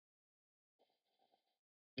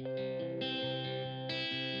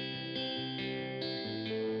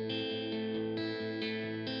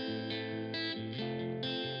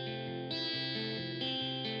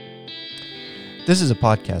This is a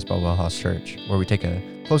podcast by Wellhouse Church, where we take a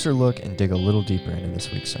closer look and dig a little deeper into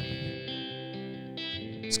this week's sermon.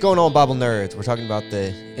 What's going on, Bible nerds? We're talking about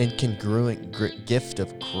the incongruent gift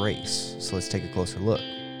of grace. So let's take a closer look.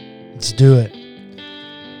 Let's do it.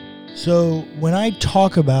 So when I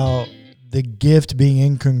talk about the gift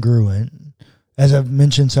being incongruent, as I've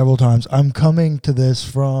mentioned several times, I'm coming to this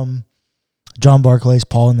from John Barclay's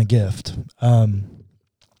Paul and the Gift.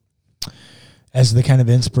 As the kind of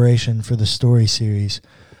inspiration for the story series.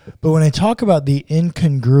 But when I talk about the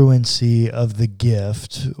incongruency of the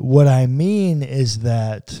gift, what I mean is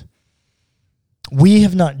that we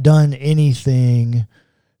have not done anything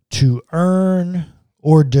to earn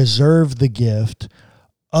or deserve the gift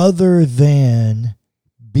other than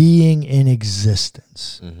being in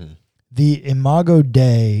existence. Mm-hmm. The imago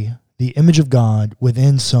Dei, the image of God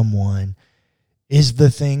within someone, is the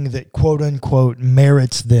thing that, quote unquote,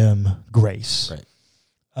 merits them grace. Right.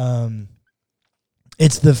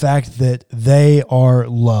 It's the fact that they are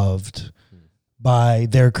loved by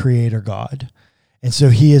their Creator God. And so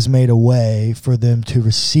He has made a way for them to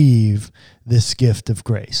receive this gift of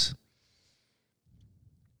grace.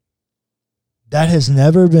 That has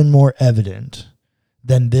never been more evident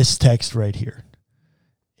than this text right here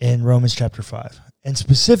in Romans chapter 5. And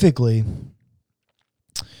specifically,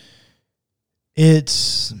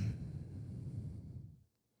 It's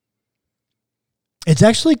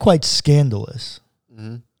actually quite scandalous.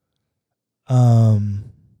 Mm-hmm.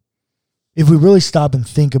 If we really stop and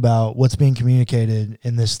think about what's being communicated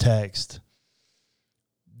in this text,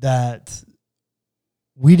 that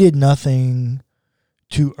we did nothing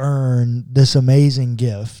to earn this amazing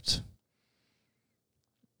gift,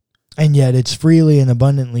 and yet it's freely and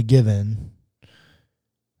abundantly given,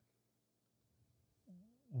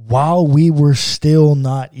 while we were still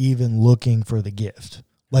not even looking for the gift.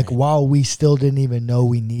 Like, right. While we still didn't even know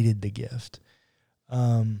we needed the gift.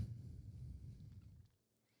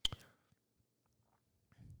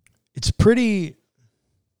 It's pretty...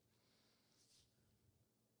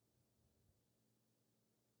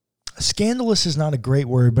 Scandalous is not a great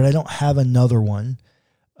word, but I don't have another one.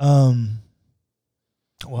 Well,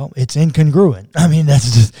 it's incongruent. I mean,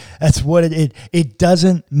 that's what it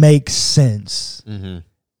doesn't make sense. Mm-hmm.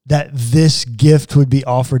 That this gift would be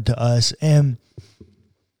offered to us. And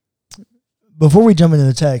before we jump into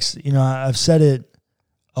the text, I've said it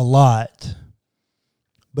a lot,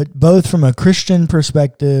 but both from a Christian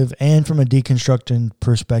perspective and from a deconstruction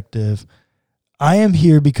perspective, I am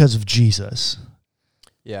here because of Jesus.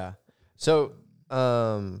 Yeah. So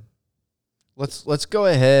let's go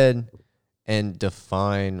ahead and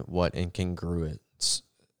define what incongruence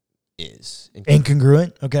is.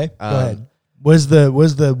 Incongruent? Okay, go ahead. What's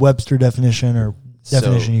the Webster definition or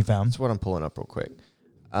definition you found? That's what I'm pulling up real quick.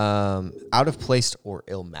 Out of place or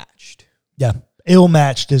ill-matched. Yeah,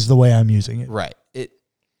 ill-matched is the way I'm using it. Right.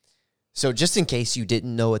 So just in case you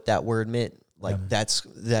didn't know what that word meant,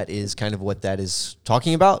 that is kind of what that is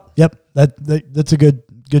talking about. Yep, that's a good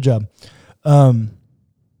job.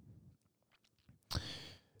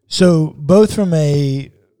 So both from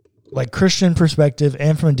a Christian perspective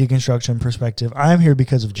and from a deconstruction perspective, I'm here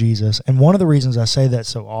because of Jesus. And one of the reasons I say that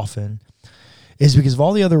so often is because of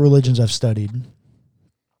all the other religions I've studied.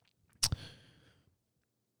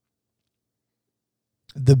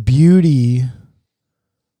 The beauty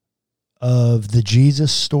of the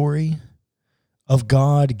Jesus story of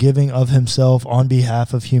God giving of Himself on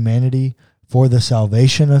behalf of humanity for the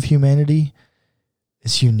salvation of humanity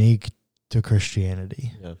is unique to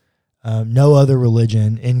Christianity. Yeah. No other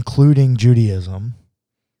religion, including Judaism,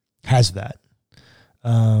 has that.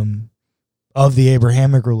 Of the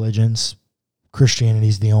Abrahamic religions, Christianity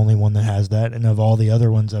is the only one that has that. And of all the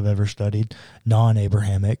other ones I've ever studied,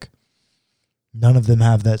 non-Abrahamic, none of them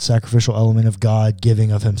have that sacrificial element of God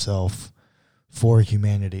giving of Himself for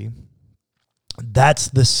humanity. That's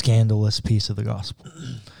the scandalous piece of the gospel.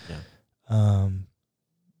 Yeah.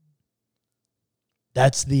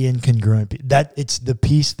 That's the incongruent. It's the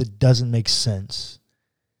piece that doesn't make sense.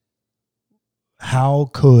 How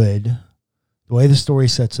could, the way the story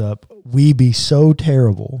sets up, we be so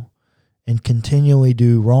terrible and continually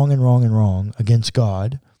do wrong and wrong and wrong against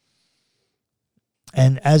God?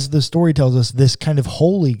 And as the story tells us, this kind of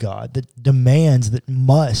holy God that demands, that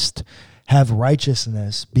must have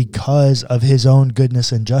righteousness because of His own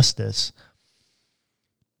goodness and justice,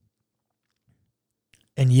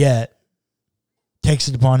 and yet takes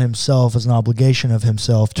it upon Himself as an obligation of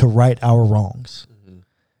Himself to right our wrongs.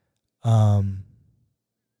 Mm-hmm.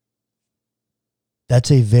 That's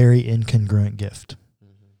a very incongruent gift.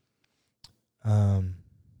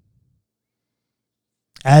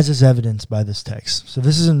 As is evidenced by this text. So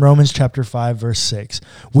this is in Romans chapter 5, verse 6.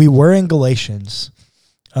 We were in Galatians,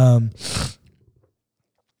 but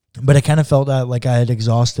I kind of felt like I had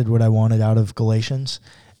exhausted what I wanted out of Galatians,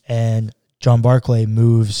 and John Barclay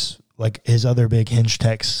moves like his other big hinge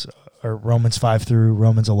texts are Romans 5 through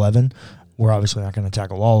Romans 11. We're obviously not going to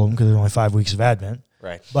tackle all of them because there's only 5 weeks of Advent.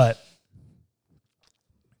 Right. But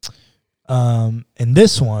in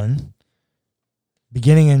this one,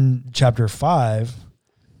 beginning in chapter 5,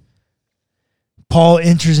 Paul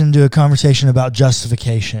enters into a conversation about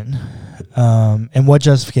justification and what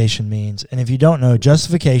justification means. And if you don't know,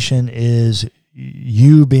 justification is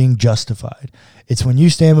you being justified. It's when you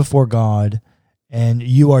stand before God and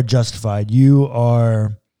you are justified. You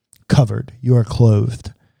are covered. You are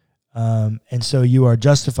clothed. And so you are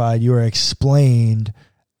justified. You are explained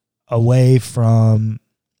away from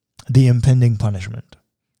the impending punishment,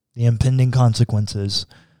 the impending consequences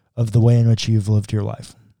of the way in which you've lived your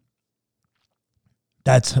life.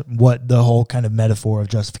 That's what the whole kind of metaphor of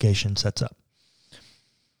justification sets up.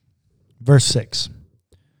 Verse 6.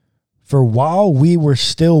 For while we were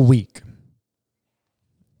still weak,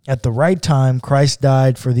 at the right time, Christ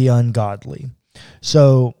died for the ungodly.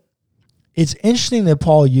 So it's interesting that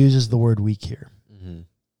Paul uses the word weak here. Mm-hmm.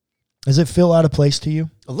 Does it feel out of place to you?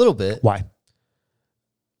 A little bit. Why?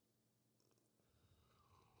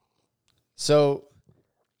 So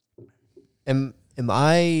am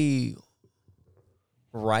I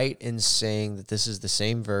right in saying that this is the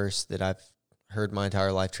same verse that I've heard my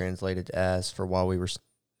entire life translated as for while we were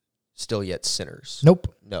still yet sinners?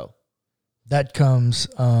 Nope. No. That comes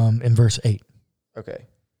in verse 8. Okay.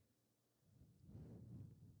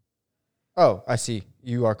 Oh, I see.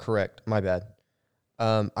 You are correct. My bad.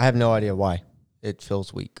 I have no idea why it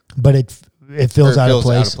feels weak. But it feels out of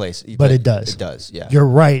place. Out of place. But it does. It does, yeah. You're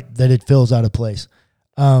right that it feels out of place.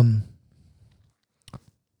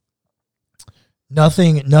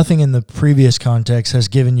 Nothing in the previous context has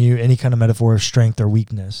given you any kind of metaphor of strength or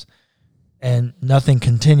weakness. And nothing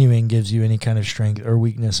continuing gives you any kind of strength or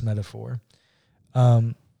weakness metaphor.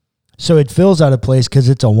 So it feels out of place because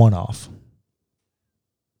it's a one-off.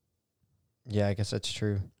 Yeah, I guess that's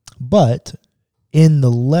true. But in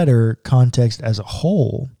the letter context as a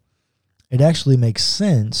whole, it actually makes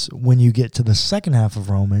sense when you get to the second half of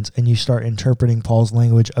Romans and you start interpreting Paul's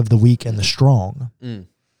language of the weak and the strong. Mm.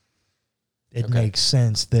 It makes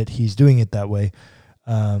sense that he's doing it that way.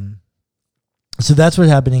 So that's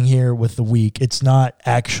what's happening here with the weak. It's not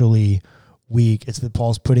actually weak. It's that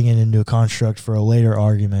Paul's putting it into a construct for a later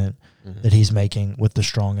argument that he's making with the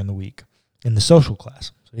strong and the weak in the social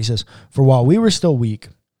class. So he says, for while we were still weak,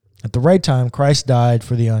 at the right time, Christ died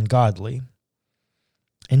for the ungodly.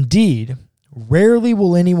 Indeed, rarely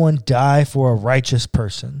will anyone die for a righteous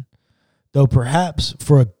person, though perhaps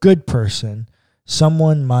for a good person,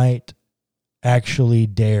 someone might actually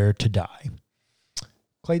dare to die.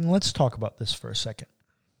 Clayton, let's talk about this for a second.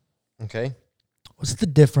 Okay. What's the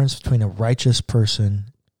difference between a righteous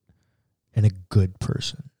person and a good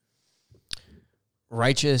person?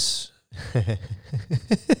 Righteous.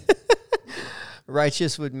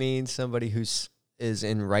 Righteous would mean somebody who is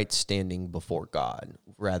in right standing before God,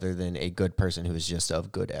 rather than a good person who is just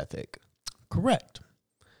of good ethic. Correct.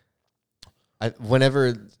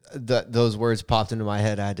 Whenever those words popped into my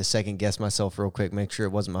head, I had to second guess myself real quick, make sure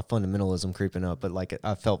it wasn't my fundamentalism creeping up, but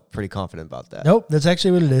I felt pretty confident about that. Nope, that's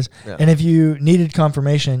actually what it is. Yeah. And if you needed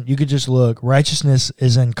confirmation, you could just look. Righteousness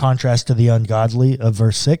is in contrast to the ungodly of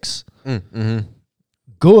verse 6. Mm-hmm.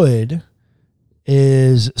 Good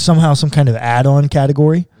is somehow some kind of add-on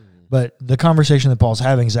category, but the conversation that Paul's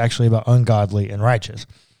having is actually about ungodly and righteous.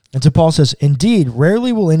 And so Paul says, indeed,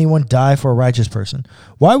 rarely will anyone die for a righteous person.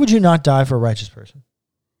 Why would you not die for a righteous person?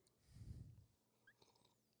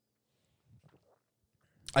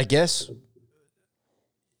 I guess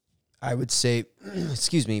I would say,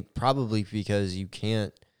 excuse me, probably because you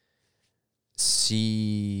can't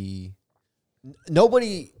see...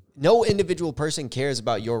 No individual person cares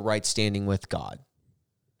about your right standing with God.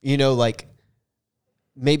 You know, like,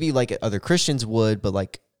 maybe like other Christians would, but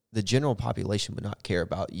like the general population would not care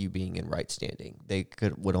about you being in right standing. They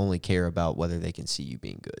would only care about whether they can see you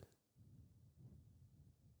being good.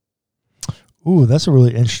 Ooh, that's a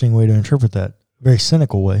really interesting way to interpret that. Very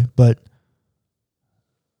cynical way, but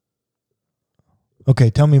okay,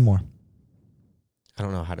 tell me more. I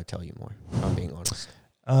don't know how to tell you more, if I'm being honest.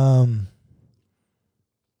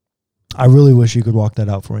 I really wish you could walk that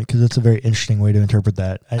out for me, because it's a very interesting way to interpret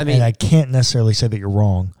that. And I can't necessarily say that you're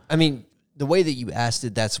wrong. I mean, the way that you asked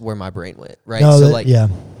it, that's where my brain went, right? No, So, yeah.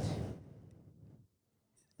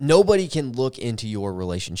 nobody can look into your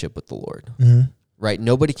relationship with the Lord, right?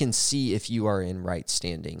 Nobody can see if you are in right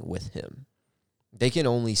standing with him. They can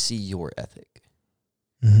only see your ethic.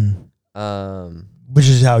 Which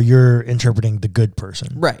is how you're interpreting the good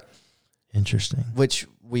person. Right. Interesting. Which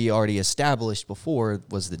we already established before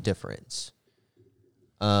was the difference.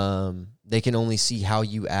 They can only see how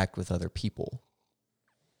you act with other people.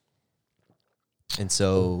 And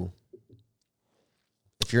so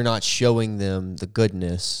if you're not showing them the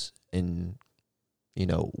goodness and,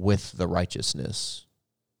 with the righteousness,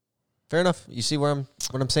 fair enough. You see what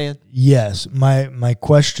I'm saying? Yes. My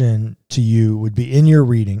question to you would be, in your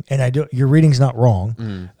reading, and your reading's not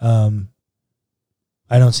wrong.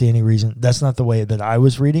 I don't see any reason. That's not the way that I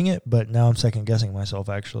was reading it, but now I'm second guessing myself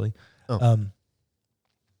actually.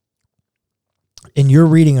 In your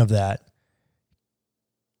reading of that,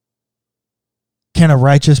 can a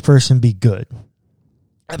righteous person be good?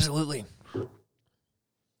 Absolutely.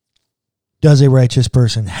 Does a righteous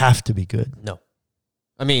person have to be good? No.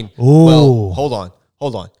 I mean, Ooh. well, hold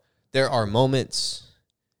on. There are moments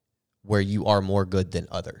where you are more good than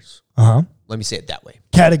others. Let me say it that way.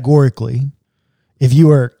 Categorically, if you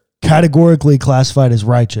are categorically classified as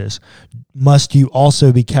righteous, must you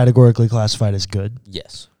also be categorically classified as good?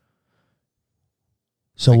 Yes.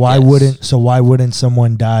 So why wouldn't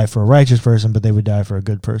someone die for a righteous person, but they would die for a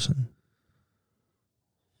good person?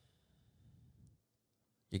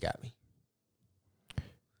 You got me.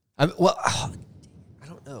 I don't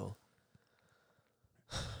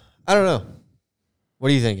know.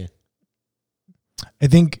 What are you thinking? I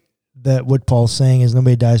think that what Paul's saying is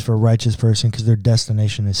nobody dies for a righteous person because their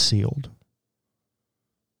destination is sealed.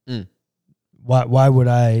 Why would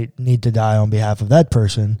I need to die on behalf of that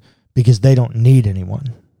person? Because they don't need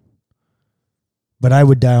anyone. But I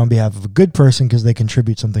would die on behalf of a good person because they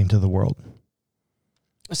contribute something to the world.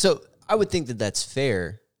 So I would think that that's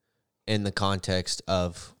fair in the context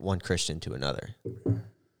of one Christian to another.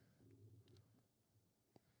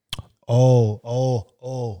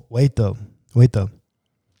 Wait though.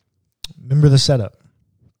 Remember the setup.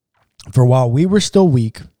 For while we were still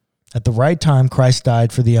weak, at the right time, Christ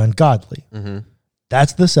died for the ungodly.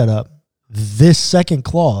 That's the setup. This second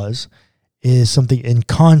clause is something in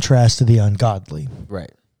contrast to the ungodly.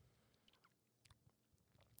 Right.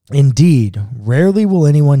 Indeed, rarely will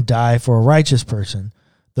anyone die for a righteous person,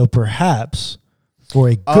 though perhaps for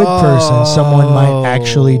a good person, someone might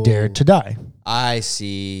actually dare to die. I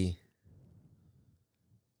see.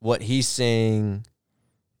 What he's saying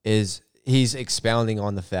is he's expounding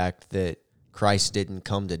on the fact that Christ didn't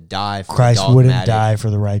come to die for Christ wouldn't die for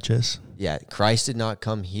the righteous. Yeah, Christ did not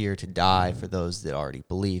come here to die for those that already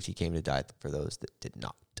believed. He came to die for those that did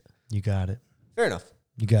not. You got it. Fair enough.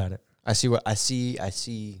 You got it. I see. I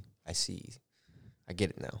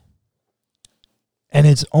get it now. And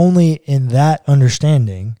it's only in that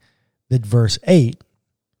understanding that verse 8,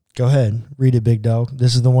 go ahead, read it, big dog.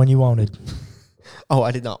 This is the one you wanted. Oh,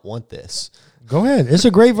 I did not want this. Go ahead. It's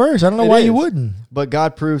a great verse. I don't know why you wouldn't. But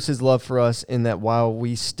God proves his love for us in that while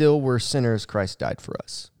we still were sinners, Christ died for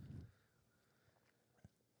us.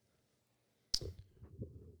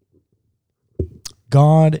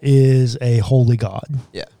 God is a holy God.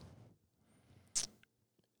 Yeah.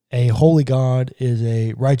 A holy God is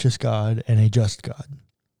a righteous God and a just God.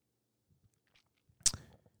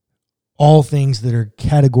 All things that are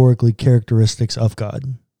categorically characteristics of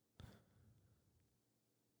God.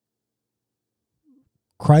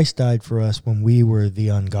 Christ died for us when we were the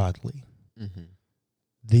ungodly.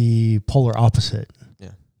 The polar opposite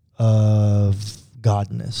of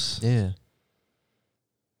godness. Yeah.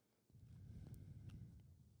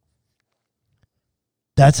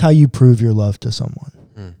 That's how you prove your love to someone.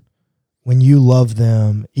 When you love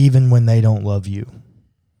them, even when they don't love you.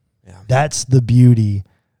 Yeah. That's the beauty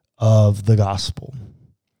of the gospel.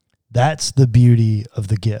 That's the beauty of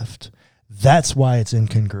the gift. That's why it's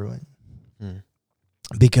incongruent.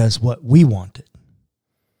 Because what we wanted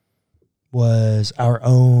was our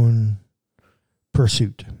own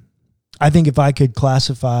pursuit. I think if I could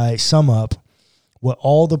sum up what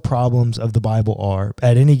all the problems of the Bible are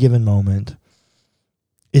at any given moment,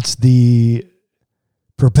 it's the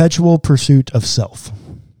perpetual pursuit of self.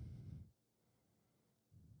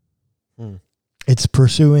 It's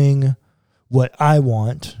pursuing what I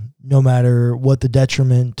want, no matter what the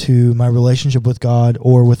detriment to my relationship with God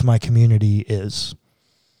or with my community is.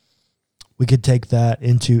 We could take that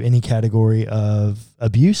into any category of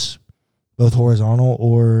abuse, both horizontal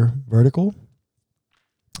or vertical.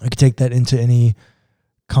 I could take that into any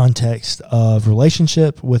context of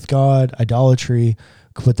relationship with God, idolatry. We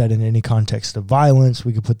could put that in any context of violence.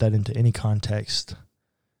 We could put that into any context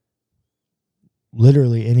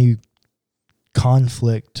literally any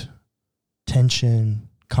conflict, tension,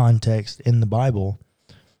 context in the Bible,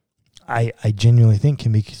 I genuinely think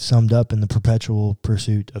can be summed up in the perpetual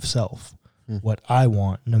pursuit of self. What I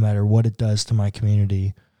want, no matter what it does to my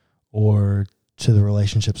community or to the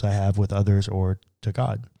relationships I have with others or to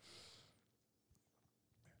God.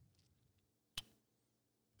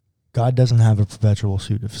 God doesn't have a perpetual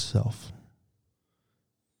pursuit of self.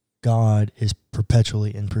 God is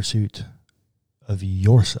perpetually in pursuit of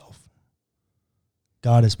yourself.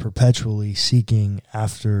 God is perpetually seeking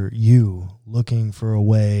after you, looking for a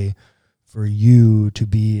way for you to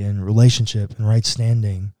be in relationship and right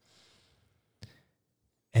standing.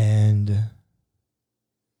 And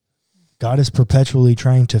God is perpetually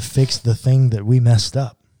trying to fix the thing that we messed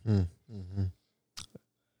up. Mm-hmm.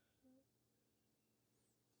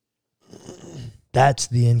 That's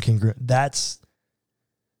the incongruent. That's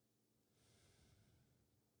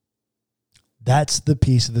the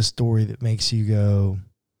piece of the story that makes you go,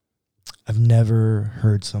 I've never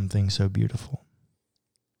heard something so beautiful.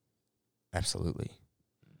 Absolutely.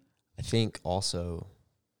 I think also,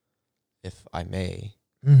 if I may,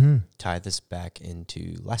 tie this back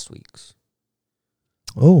into last week's.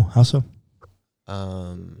 Oh, how so?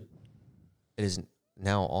 It is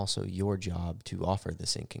now also your job to offer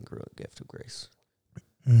this incongruent gift of grace.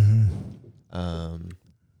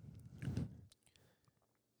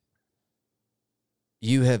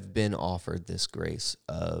 You have been offered this grace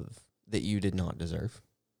that you did not deserve.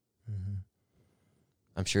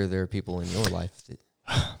 I'm sure there are people in your life that...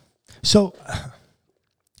 So,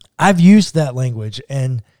 I've used that language,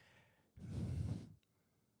 and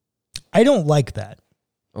I don't like that.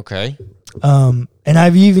 Okay. And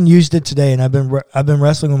I've even used it today, and I've been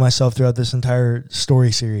wrestling with myself throughout this entire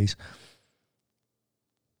story series.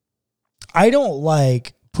 I don't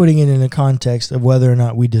like putting it in a context of whether or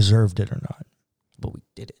not we deserved it or not. But we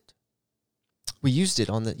did it. You used it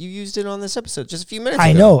on this episode just a few minutes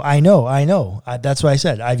ago. I know. That's what I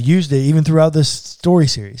said. I've used it even throughout this story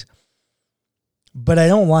series. But I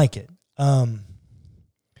don't like it.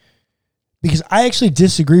 Because I actually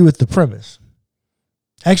disagree with the premise.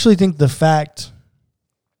 I actually think the fact...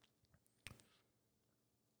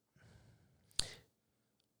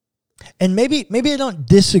 And maybe I don't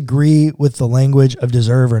disagree with the language of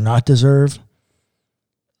deserve or not deserve.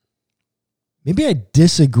 Maybe I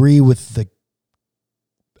disagree with the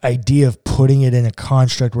idea of putting it in a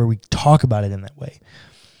construct where we talk about it in that way.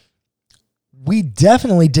 We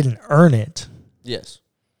definitely didn't earn it. Yes.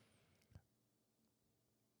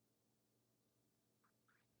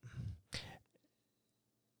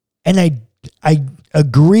 And I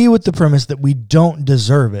agree with the premise that we don't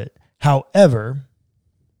deserve it. However,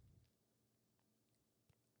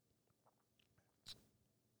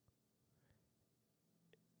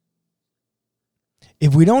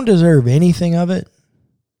 if we don't deserve anything of it,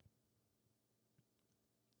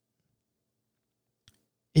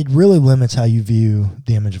 it really limits how you view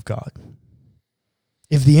the image of God.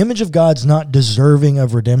 If the image of God's not deserving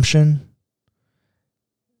of redemption,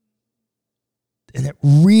 and it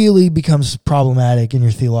really becomes problematic in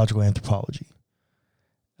your theological anthropology.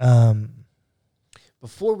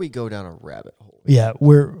 Before we go down a rabbit hole.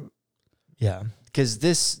 Because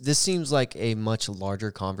this seems like a much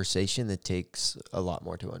larger conversation that takes a lot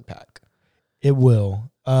more to unpack. It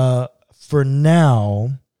will. For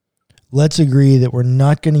now, let's agree that we're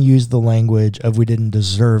not going to use the language of we didn't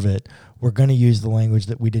deserve it. We're going to use the language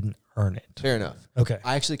that we didn't earn it. Fair enough. Okay.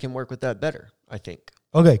 I actually can work with that better, I think.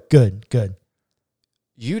 Okay, good.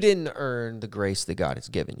 You didn't earn the grace that God has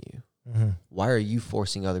given you. Mm-hmm. Why are you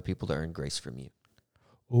forcing other people to earn grace from you?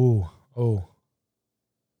 Oh.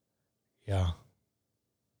 Yeah.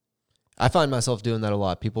 I find myself doing that a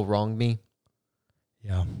lot. People wrong me.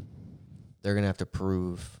 Yeah. They're going to have to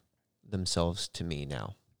prove themselves to me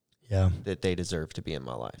now. Yeah. That they deserve to be in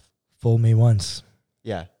my life. Fool me once.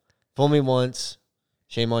 Yeah. Fool me once.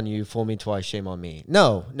 Shame on you. Fool me twice. Shame on me.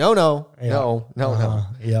 No. Yep.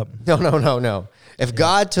 No. If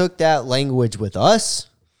God took that language with us,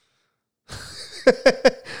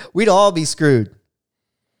 we'd all be screwed.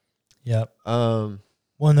 Yep. Well,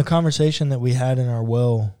 in the conversation that we had in our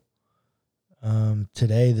will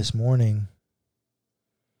this morning,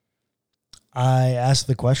 I asked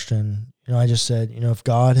the question, I just said, if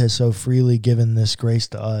God has so freely given this grace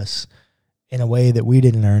to us in a way that we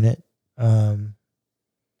didn't earn it,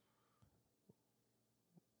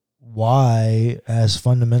 why has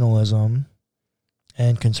fundamentalism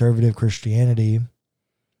and conservative Christianity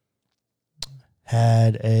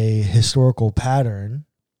had a historical pattern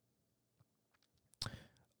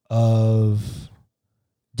of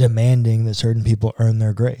demanding that certain people earn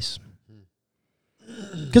their grace?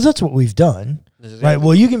 Because that's what we've done. Right?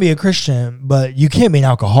 Well, you can be a Christian, but you can't be an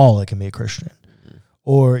alcoholic and be a Christian. Mm-hmm.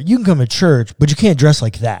 Or you can come to church, but you can't dress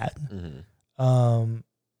like that. Mm-hmm.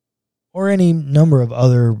 Or any number of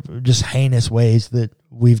other just heinous ways that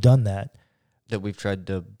we've done that. That we've tried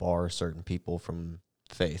to bar certain people from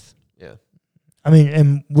faith. Yeah. I mean,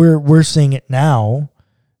 and we're seeing it now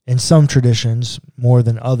in some traditions more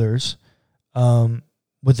than others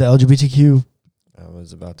with the LGBTQ I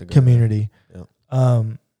was about to go community. Yep.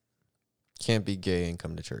 Can't be gay and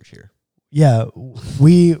come to church here. Yeah,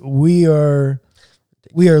 we are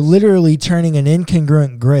literally turning an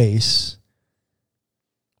incongruent grace,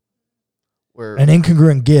 an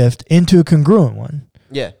incongruent gift, into a congruent one.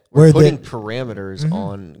 Yeah, we're putting parameters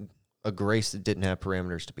on a grace that didn't have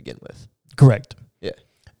parameters to begin with. Correct. Yeah.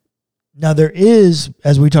 Now there is,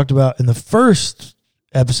 as we talked about in the first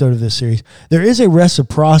episode of this series, there is a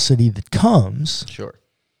reciprocity that comes. Sure.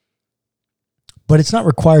 But it's not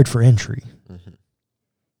required for entry. Mm-hmm.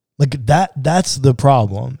 Like that's the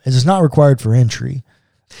problem. Is it's not required for entry.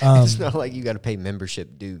 It's not like you got to pay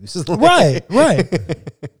membership dues. Right.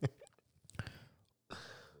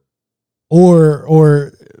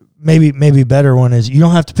 Or maybe better one is you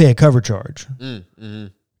don't have to pay a cover charge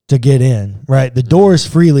to get in, right? The door is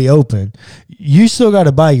freely open. You still got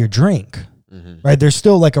to buy your drink, right? There's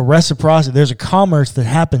still like a reciprocity. There's a commerce that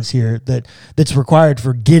happens here that's required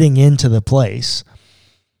for getting into the place,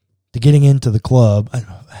 to getting into the club.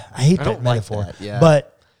 I hate that metaphor, like that, yeah.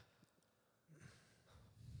 But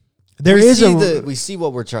we see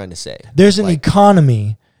what we're trying to say. There's an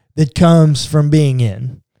economy that comes from being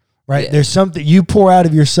in. Right? Yeah. There's something you pour out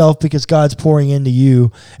of yourself because God's pouring into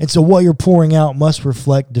you. And so what you're pouring out must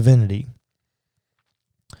reflect divinity.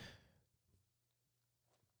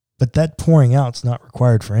 But that pouring out is not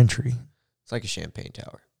required for entry. It's like a champagne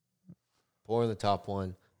tower. Pour in the top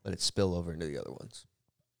one, let it spill over into the other ones.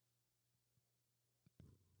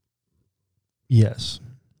 Yes.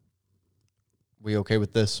 We okay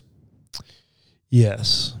with this?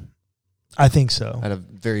 Yes. I think so. At a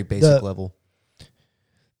very basic level.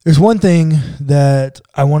 There's one thing that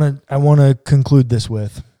I want to conclude this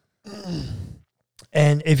with.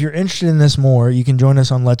 And if you're interested in this more, you can join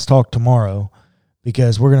us on Let's Talk tomorrow,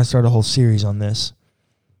 because we're going to start a whole series on this.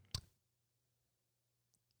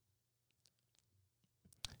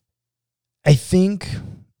 I think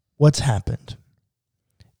what's happened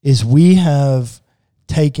is we have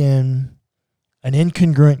taken an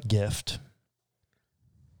incongruent gift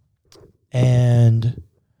and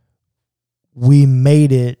we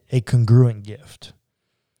made it a congruent gift.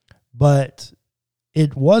 But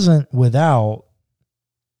it wasn't void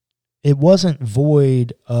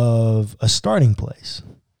of a starting place.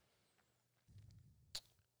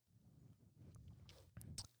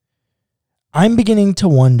 I'm beginning to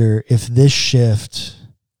wonder if this shift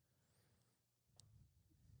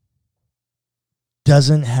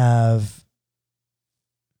doesn't have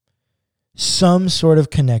some sort of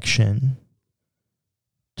connection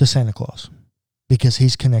to Santa Claus, because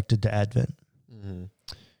he's connected to Advent.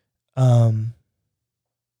 Mm-hmm.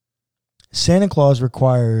 Santa Claus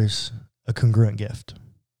requires a congruent gift.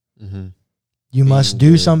 Mm-hmm. You must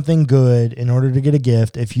do something good in order to get a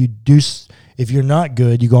gift. If you're not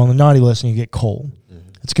good, you go on the naughty list and you get coal. Mm-hmm.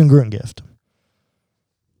 It's a congruent gift.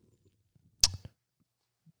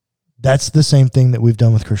 That's the same thing that we've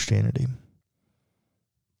done with Christianity.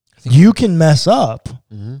 You can mess up,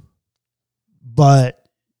 but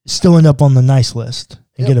still end up on the nice list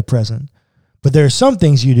and get a present. But there are some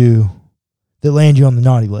things you do that land you on the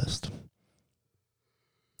naughty list.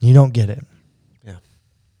 You don't get it. Yeah.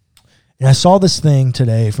 And I saw this thing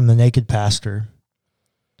today from the Naked Pastor.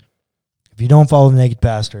 If you don't follow the Naked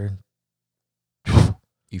Pastor,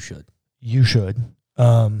 you should. You should.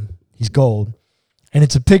 He's gold. And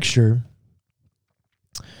it's a picture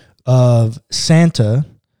of Santa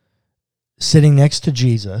sitting next to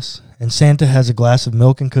Jesus, and Santa has a glass of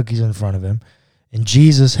milk and cookies in front of him, and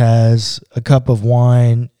Jesus has a cup of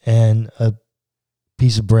wine and a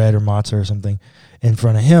piece of bread or matzah or something in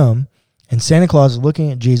front of him, and Santa Claus is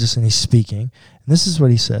looking at Jesus and he's speaking, and this is what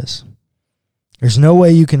he says: "There's no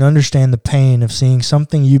way you can understand the pain of seeing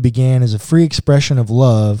something you began as a free expression of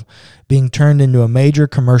love being turned into a major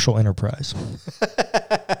commercial enterprise."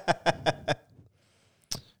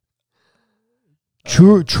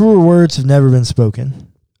 Truer words have never been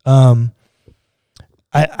spoken. I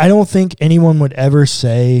don't think anyone would ever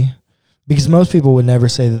say, because most people would never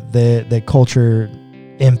say that culture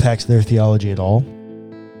impacts their theology at all.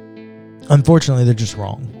 Unfortunately, they're just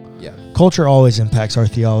wrong. Yeah. Culture always impacts our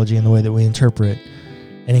theology in the way that we interpret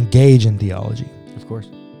and engage in theology. Of course.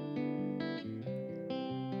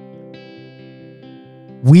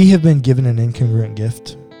 We have been given an incongruent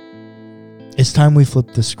gift. It's time we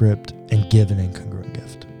flip the script and give an incongruent